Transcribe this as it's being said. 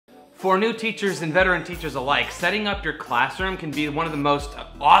For new teachers and veteran teachers alike, setting up your classroom can be one of the most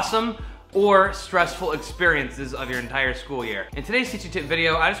awesome or stressful experiences of your entire school year. In today's teaching tip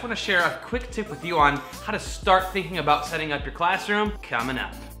video, I just want to share a quick tip with you on how to start thinking about setting up your classroom coming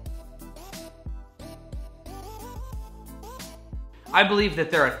up. I believe that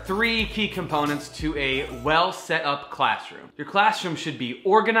there are three key components to a well set up classroom. Your classroom should be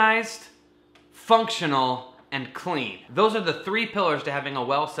organized, functional, and clean. Those are the three pillars to having a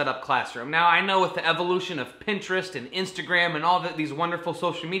well set up classroom. Now I know with the evolution of Pinterest and Instagram and all these wonderful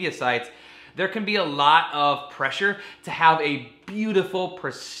social media sites, there can be a lot of pressure to have a beautiful,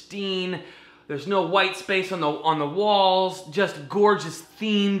 pristine, there's no white space on the walls, just gorgeous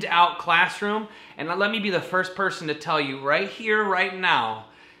themed out classroom. And let me be the first person to tell you right here, right now,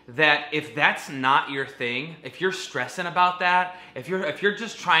 that if that's not your thing, if you're stressing about that, if you're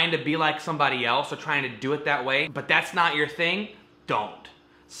just trying to be like somebody else or trying to do it that way, but that's not your thing, don't.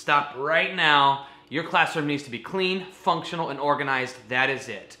 Stop right now. Your classroom needs to be clean, functional, and organized. That is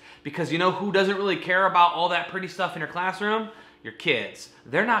it. Because you know who doesn't really care about all that pretty stuff in your classroom? Your kids.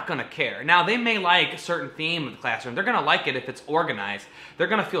 They're not gonna care. Now, they may like a certain theme of the classroom. They're gonna like it if it's organized. They're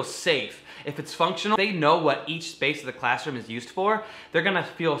gonna feel safe. If it's functional, they know what each space of the classroom is used for. They're gonna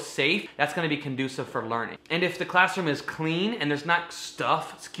feel safe. That's gonna be conducive for learning. And if the classroom is clean and there's not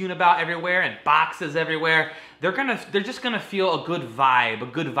stuff skewed about everywhere and boxes everywhere, they're just gonna feel a good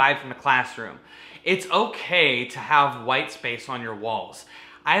vibe from the classroom. It's okay to have white space on your walls.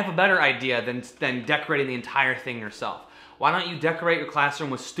 I have a better idea than decorating the entire thing yourself. Why don't you decorate your classroom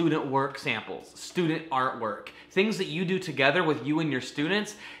with student work samples, student artwork, things that you do together with you and your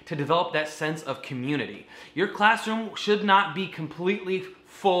students to develop that sense of community. Your classroom should not be completely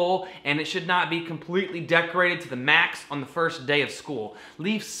full and it should not be completely decorated to the max on the first day of school.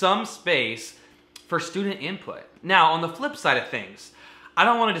 Leave some space for student input. Now, on the flip side of things, I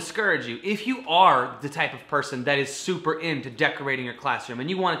don't want to discourage you. If you are the type of person that is super into decorating your classroom and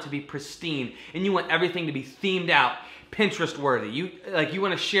you want it to be pristine and you want everything to be themed out, Pinterest worthy. You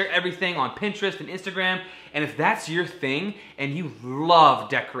want to share everything on Pinterest and Instagram, and if that's your thing and you love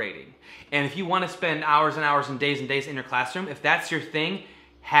decorating, and if you want to spend hours and hours and days in your classroom, if that's your thing,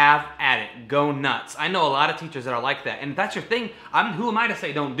 have at it. Go nuts. I know a lot of teachers that are like that, and if that's your thing, who am I to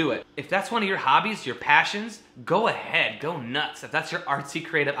say don't do it? If that's one of your hobbies, your passions, go ahead, go nuts. If that's your artsy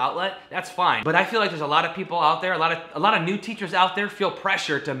creative outlet, that's fine. But I feel like there's a lot of people out there, a lot of new teachers out there feel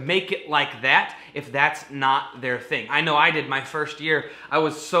pressure to make it like that if that's not their thing. I know I did my first year. I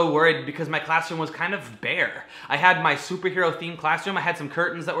was so worried because my classroom was kind of bare. I had my superhero themed classroom. I had some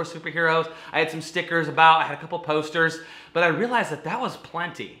curtains that were superheroes. I had some stickers about. I had a couple posters. But I realized that was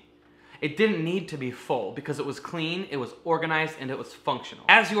plenty. It didn't need to be full because it was clean, it was organized, and it was functional.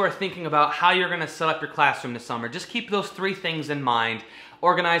 As you are thinking about how you're gonna set up your classroom this summer, just keep those three things in mind: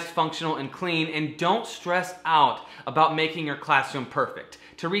 organized, functional, and clean, and don't stress out about making your classroom perfect.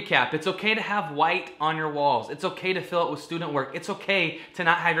 To recap, it's okay to have white on your walls. It's okay to fill it with student work. It's okay to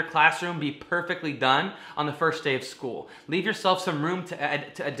not have your classroom be perfectly done on the first day of school. Leave yourself some room to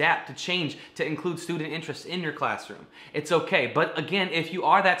adapt, to change, to include student interests in your classroom. It's okay. But again, if you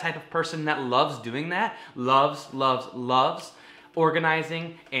are that type of person that loves doing that, loves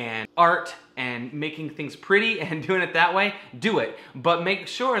organizing and art and making things pretty and doing it that way, do it. But make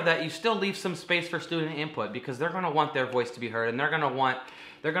sure that you still leave some space for student input, because they're gonna want their voice to be heard, and they're gonna want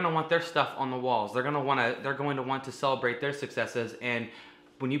their stuff on the walls. They're going to want to celebrate their successes, and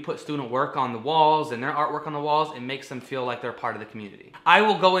when you put student work on the walls and their artwork on the walls, it makes them feel like they're part of the community. I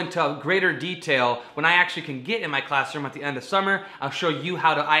will go into greater detail when I actually can get in my classroom at the end of summer. I'll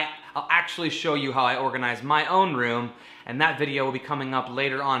actually show you how I organize my own room, and that video will be coming up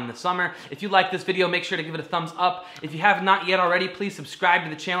later on in the summer. If you like this video, make sure to give it a thumbs up. If you have not yet already, please subscribe to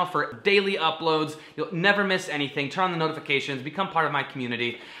the channel for daily uploads. You'll never miss anything. Turn on the notifications, become part of my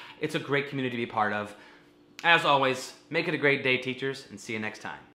community. It's a great community to be part of. As always, make it a great day, teachers, and see you next time.